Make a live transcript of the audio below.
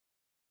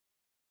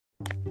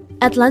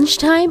At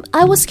lunchtime,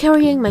 I was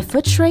carrying my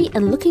food tray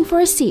and looking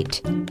for a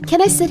seat.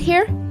 Can I sit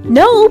here?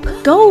 Nope,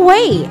 go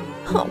away.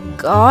 Oh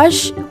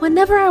gosh,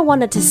 whenever I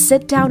wanted to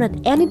sit down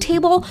at any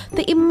table,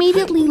 they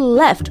immediately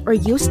left or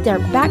used their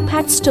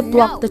backpacks to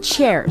block the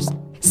chairs.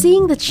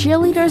 Seeing the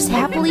cheerleaders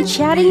happily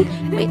chatting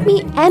made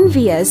me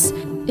envious.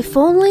 If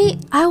only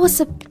I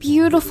was a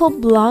beautiful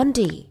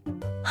blondie.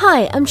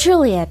 Hi, I'm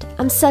Juliet.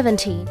 I'm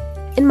 17.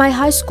 In my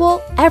high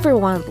school,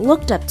 everyone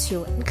looked up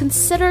to and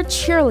considered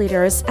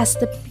cheerleaders as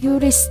the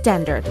beauty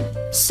standard.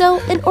 So,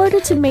 in order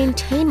to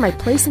maintain my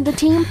place in the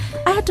team,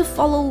 I had to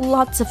follow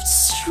lots of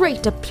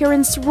strict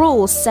appearance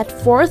rules set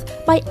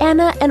forth by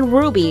Anna and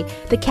Ruby,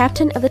 the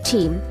captain of the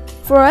team.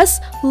 For us,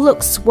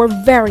 looks were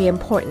very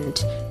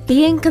important.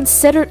 Being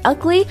considered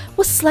ugly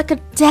was like a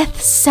death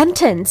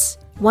sentence.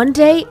 One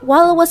day,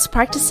 while I was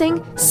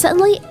practicing,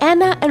 suddenly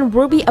Anna and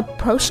Ruby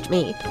approached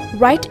me,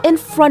 right in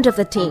front of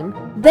the team.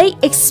 They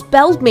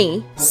expelled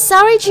me.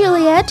 Sorry,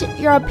 Juliet,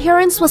 your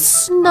appearance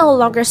was no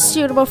longer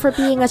suitable for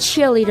being a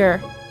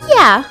cheerleader.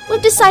 Yeah,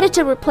 we've decided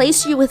to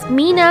replace you with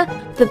Mina,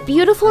 the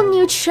beautiful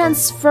new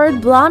transferred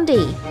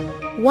blondie.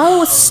 While I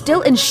was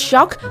still in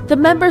shock, the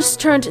members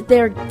turned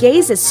their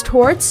gazes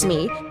towards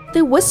me.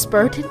 They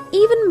whispered and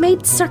even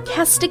made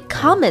sarcastic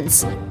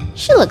comments.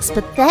 She looks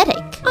pathetic.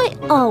 I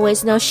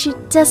always know she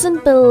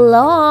doesn't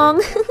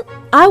belong.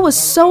 I was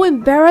so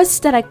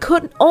embarrassed that I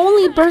could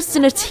only burst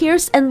into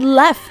tears and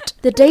left.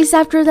 The days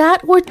after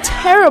that were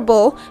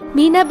terrible.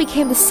 Mina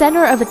became the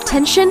center of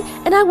attention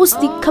and I was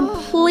the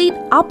complete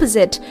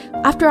opposite.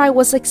 After I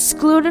was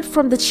excluded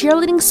from the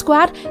cheerleading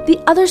squad, the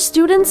other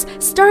students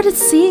started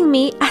seeing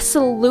me as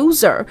a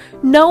loser.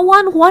 No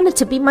one wanted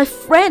to be my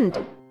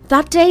friend.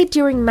 That day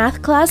during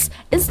math class,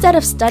 instead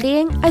of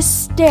studying, I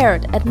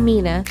stared at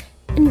Mina.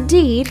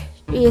 Indeed,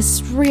 she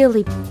is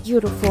really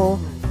beautiful.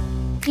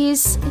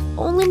 If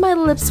only my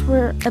lips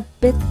were a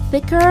bit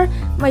thicker,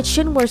 my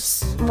chin were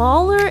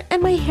smaller,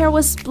 and my hair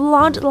was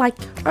blonde like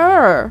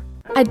her.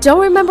 I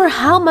don't remember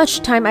how much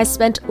time I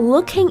spent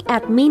looking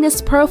at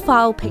Mina's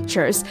profile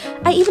pictures.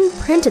 I even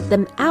printed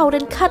them out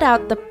and cut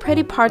out the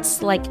pretty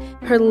parts like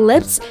her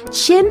lips,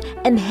 chin,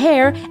 and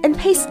hair and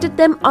pasted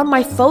them on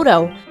my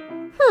photo.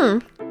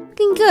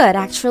 Looking good,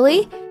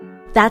 actually.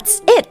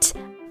 That's it!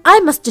 I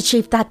must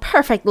achieve that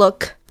perfect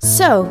look.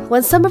 So,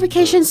 when summer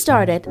vacation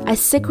started, I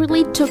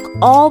secretly took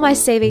all my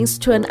savings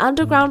to an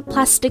underground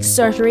plastic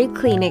surgery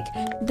clinic.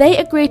 They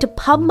agreed to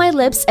pump my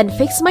lips and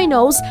fix my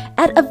nose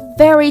at a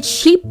very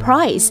cheap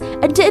price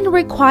and didn't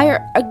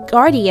require a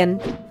guardian.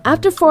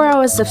 After 4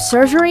 hours of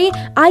surgery,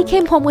 I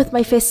came home with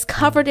my face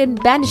covered in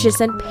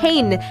bandages and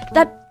pain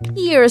that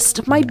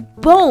pierced my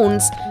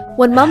bones.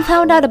 When Mom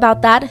found out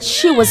about that,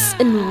 she was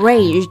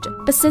enraged.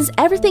 But since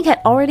everything had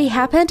already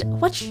happened,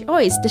 what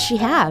choice did she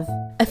have?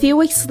 A few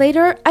weeks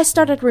later, I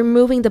started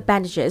removing the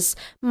bandages.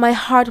 My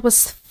heart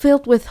was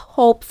filled with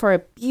hope for a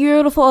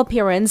beautiful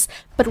appearance,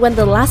 but when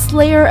the last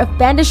layer of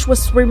bandage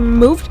was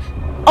removed,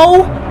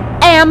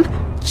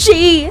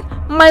 OMG!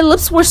 My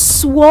lips were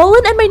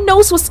swollen and my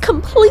nose was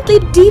completely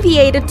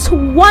deviated to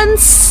one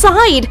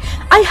side.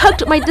 I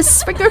hugged my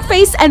disfigured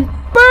face and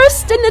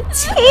burst into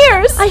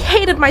tears. I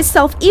hated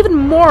myself even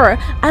more.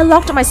 I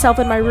locked myself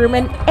in my room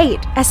and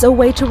ate as a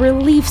way to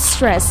relieve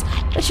stress.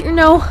 But you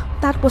know,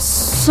 that was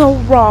so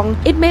wrong.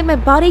 It made my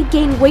body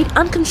gain weight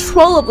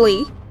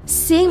uncontrollably.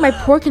 Seeing my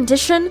poor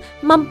condition,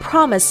 Mom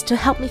promised to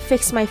help me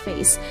fix my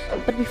face.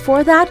 But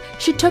before that,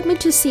 she took me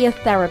to see a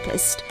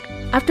therapist.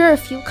 After a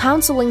few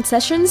counseling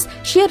sessions,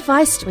 she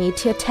advised me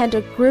to attend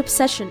a group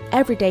session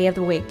every day of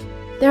the week.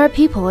 There are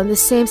people in the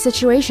same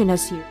situation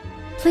as you.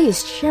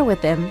 Please share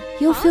with them.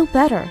 You'll feel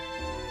better.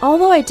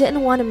 Although I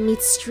didn't want to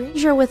meet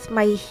stranger with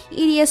my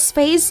hideous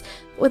face,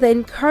 with the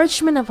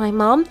encouragement of my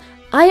mom,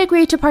 I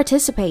agreed to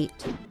participate.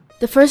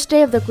 The first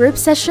day of the group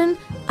session,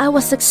 I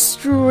was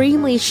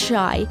extremely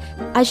shy.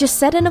 I just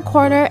sat in a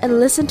corner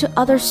and listened to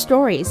other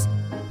stories.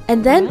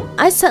 And then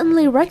I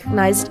suddenly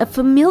recognized a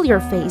familiar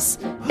face.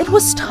 It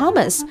was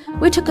Thomas.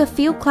 We took a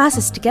few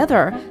classes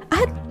together. I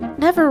had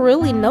never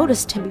really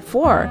noticed him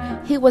before.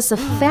 He was a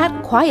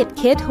fat, quiet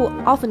kid who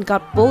often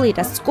got bullied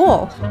at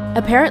school.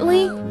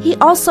 Apparently, he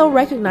also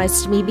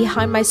recognized me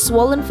behind my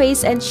swollen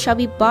face and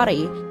chubby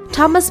body.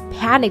 Thomas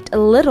panicked a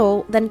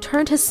little, then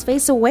turned his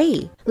face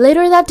away.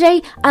 Later that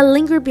day, I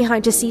lingered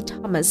behind to see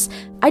Thomas.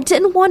 I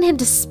didn't want him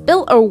to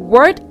spill a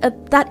word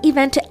at that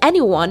event to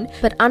anyone,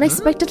 but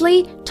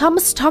unexpectedly,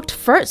 Thomas talked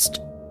first.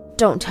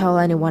 Don't tell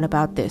anyone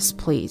about this,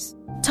 please.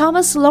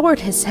 Thomas lowered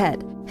his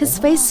head. His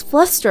face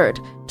flustered.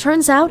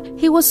 Turns out,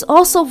 he was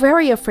also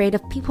very afraid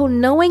of people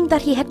knowing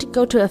that he had to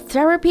go to a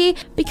therapy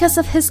because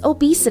of his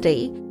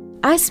obesity.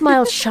 I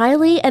smiled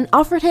shyly and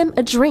offered him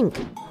a drink.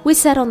 We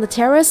sat on the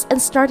terrace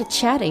and started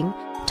chatting.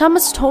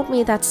 Thomas told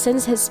me that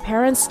since his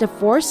parents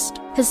divorced,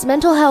 his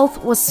mental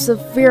health was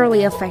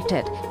severely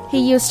affected.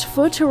 He used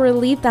food to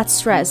relieve that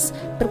stress,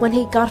 but when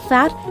he got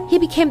fat, he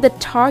became the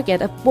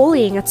target of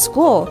bullying at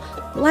school.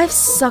 Life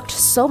sucked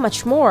so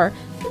much more.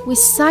 We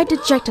sighed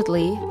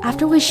dejectedly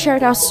after we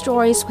shared our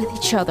stories with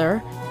each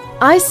other.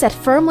 I said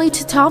firmly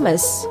to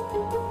Thomas,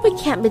 We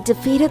can't be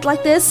defeated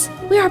like this.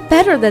 We are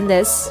better than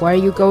this. What are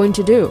you going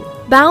to do?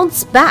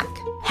 Bounce back.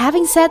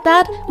 Having said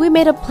that, we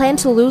made a plan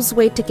to lose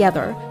weight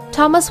together.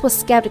 Thomas was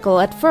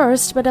skeptical at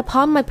first, but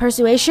upon my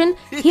persuasion,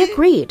 he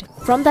agreed.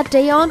 From that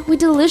day on, we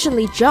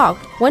diligently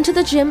jogged, went to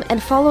the gym,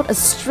 and followed a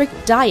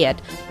strict diet.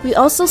 We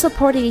also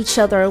supported each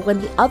other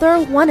when the other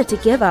wanted to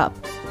give up.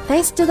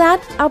 Thanks to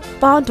that, our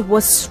bond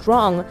was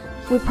strong.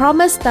 We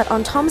promised that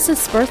on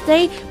Thomas's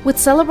birthday, we'd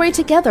celebrate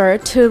together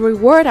to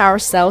reward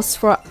ourselves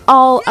for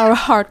all our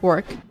hard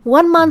work.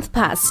 1 month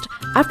passed.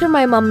 After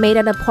my mom made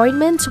an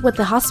appointment with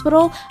the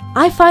hospital,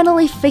 I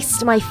finally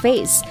fixed my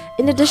face.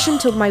 In addition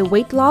to my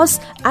weight loss,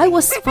 I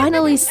was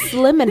finally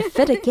slim and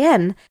fit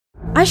again.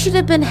 I should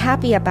have been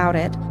happy about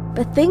it,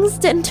 but things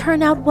didn't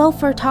turn out well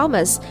for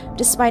Thomas.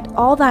 Despite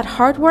all that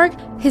hard work,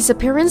 his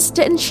appearance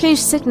didn't change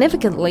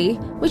significantly,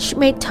 which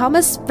made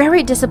Thomas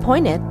very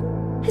disappointed.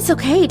 It's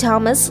okay,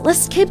 Thomas.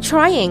 Let's keep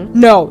trying.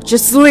 No,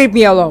 just leave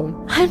me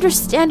alone. I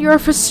understand you're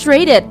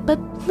frustrated, but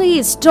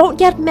please don't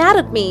get mad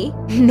at me.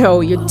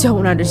 No, you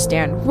don't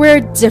understand. We're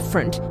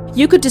different.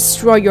 You could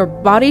destroy your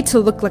body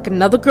to look like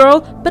another girl,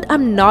 but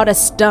I'm not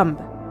as dumb.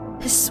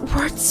 His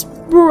words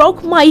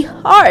broke my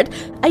heart.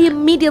 I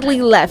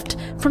immediately left.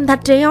 From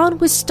that day on,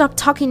 we stopped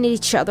talking to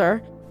each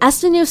other.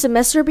 As the new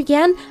semester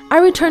began, I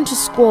returned to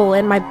school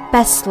in my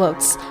best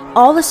looks.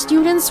 All the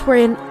students were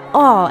in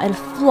awe and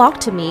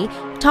flocked to me.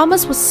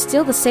 Thomas was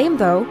still the same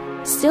though,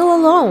 still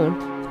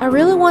alone. I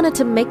really wanted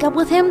to make up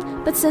with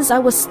him, but since I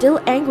was still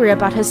angry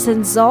about his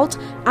insult,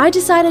 I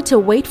decided to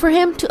wait for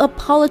him to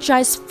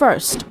apologize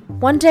first.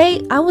 One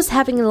day, I was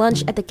having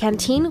lunch at the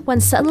canteen when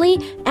suddenly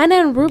Anna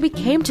and Ruby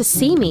came to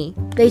see me.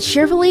 They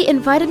cheerfully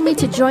invited me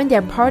to join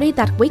their party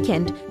that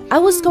weekend. I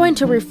was going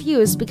to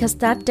refuse because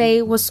that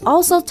day was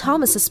also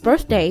Thomas's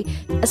birthday.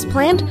 As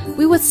planned,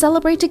 we would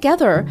celebrate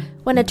together.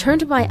 When I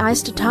turned my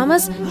eyes to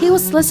Thomas, he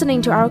was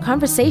listening to our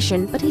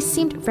conversation, but he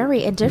seemed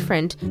very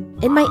indifferent.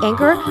 In my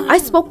anger, I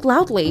spoke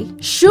loudly.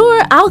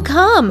 Sure, I'll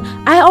come.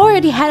 I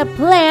already had a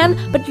plan,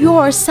 but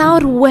yours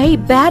sound way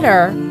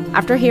better.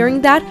 After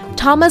hearing that,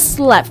 Thomas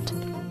left.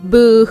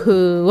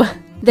 Boo-hoo.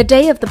 The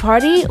day of the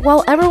party,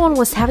 while everyone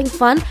was having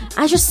fun,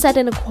 I just sat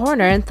in a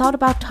corner and thought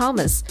about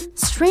Thomas.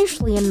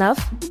 Strangely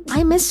enough,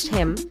 I missed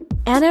him.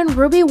 Anna and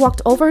Ruby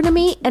walked over to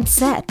me and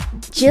said,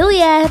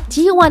 Juliet,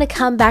 do you want to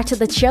come back to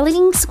the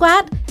cheerleading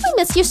squad? I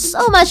miss you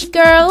so much,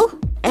 girl.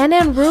 Anna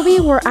and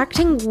Ruby were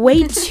acting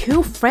way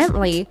too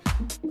friendly.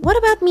 What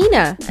about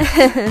Mina?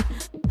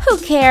 Who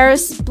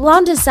cares?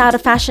 Blonde is out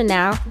of fashion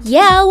now.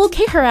 Yeah, we'll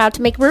kick her out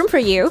to make room for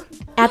you.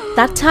 At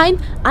that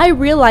time, I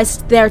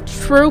realized their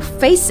true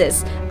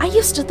faces. I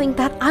used to think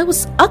that I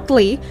was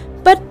ugly,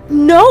 but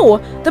no,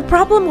 the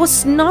problem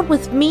was not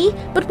with me,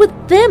 but with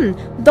them.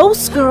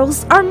 Those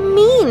girls are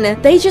mean.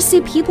 They just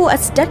see people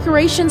as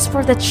decorations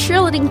for the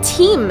cheerleading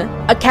team.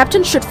 A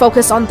captain should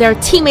focus on their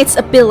teammates'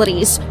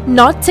 abilities,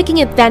 not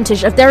taking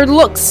advantage of their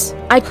looks.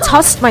 I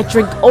tossed my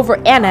drink over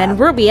Anna and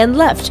Ruby and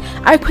left.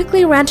 I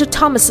quickly ran to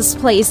Thomas's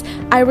place.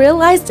 I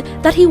realized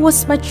that he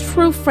was my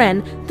true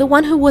friend, the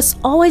one who was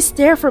always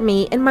there for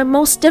me in my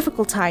most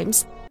difficult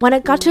times. When I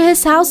got to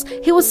his house,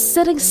 he was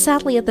sitting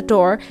sadly at the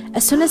door.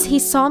 As soon as he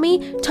saw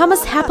me,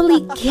 Thomas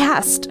happily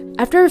gasped.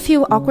 After a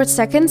few awkward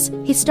seconds,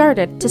 he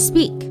started to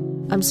speak.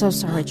 I'm so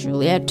sorry,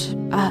 Juliet.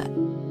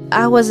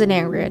 I wasn't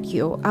angry at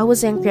you. I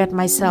was angry at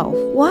myself.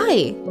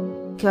 Why?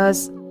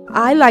 Because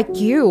I like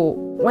you.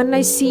 When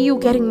I see you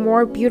getting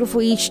more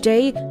beautiful each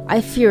day,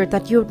 I feared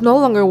that you'd no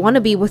longer want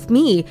to be with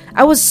me.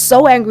 I was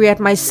so angry at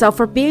myself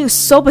for being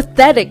so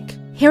pathetic.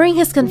 Hearing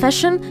his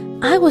confession,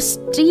 I was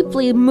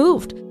deeply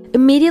moved.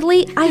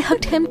 Immediately, I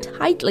hugged him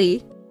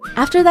tightly.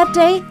 After that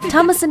day,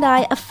 Thomas and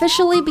I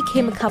officially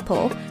became a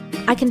couple.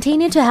 I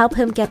continued to help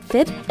him get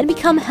fit and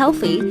become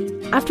healthy.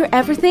 After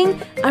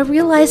everything, I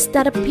realized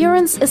that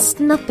appearance is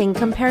nothing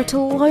compared to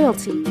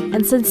loyalty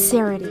and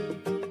sincerity.